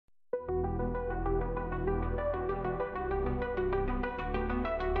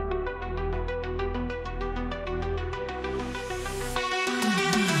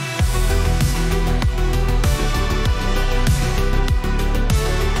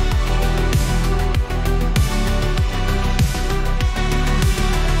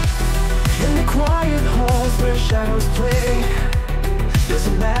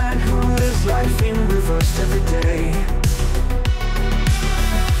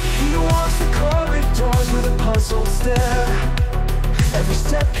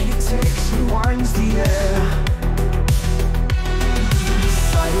plastics rewinds the air.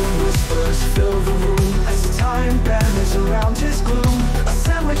 Silent whispers fill the room as time bends around his gloom. A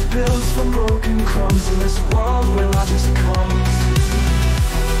sandwich builds from broken crumbs in this world where logic comes.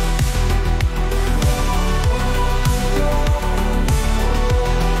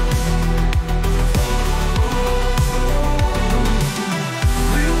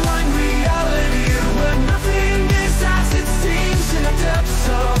 Rewind reality where nothing is as it seems in the depths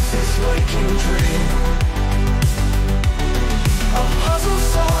of this waking dream. A puzzle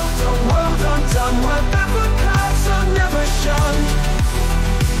solved, a world undone, where backward paths are never shunned.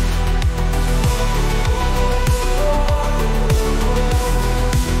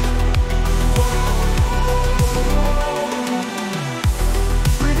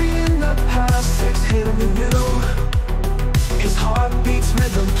 Breathing in the past, exhaling the new. His heart beats,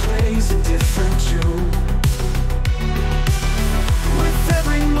 rhythm plays a different tune. With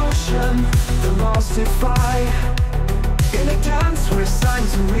every motion, the laws defy. In a dance where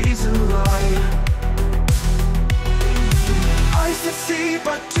science and reason lie. Eyes that see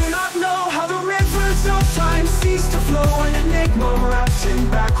but do not know how the rivers of time cease to flow. An enigma wrapped in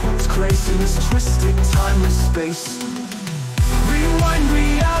backwards grace in this twisted timeless space. Rewind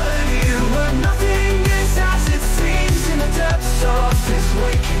reality where nothing is as it seems in the depths of this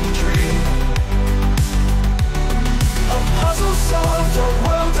waking dream. A puzzle solved, a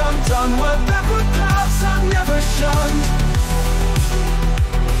world undone, where backward paths are never shunned.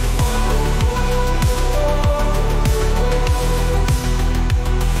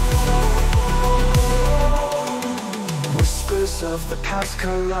 Whispers of the past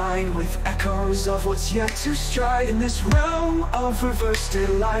collide with echoes of what's yet to stride in this realm of reverse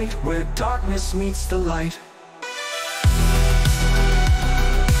daylight where darkness meets the light.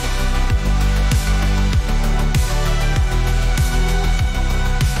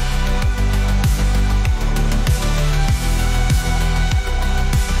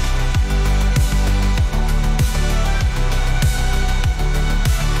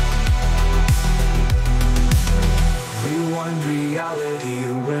 Reality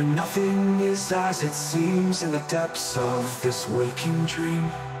where nothing is as it seems in the depths of this waking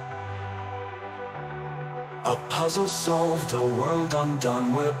dream. A puzzle solved, a world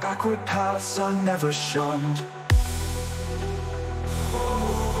undone, where backward paths are never shunned.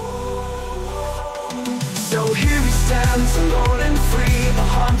 So here he stands, alone and free, the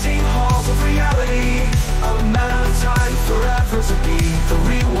haunting halls of reality.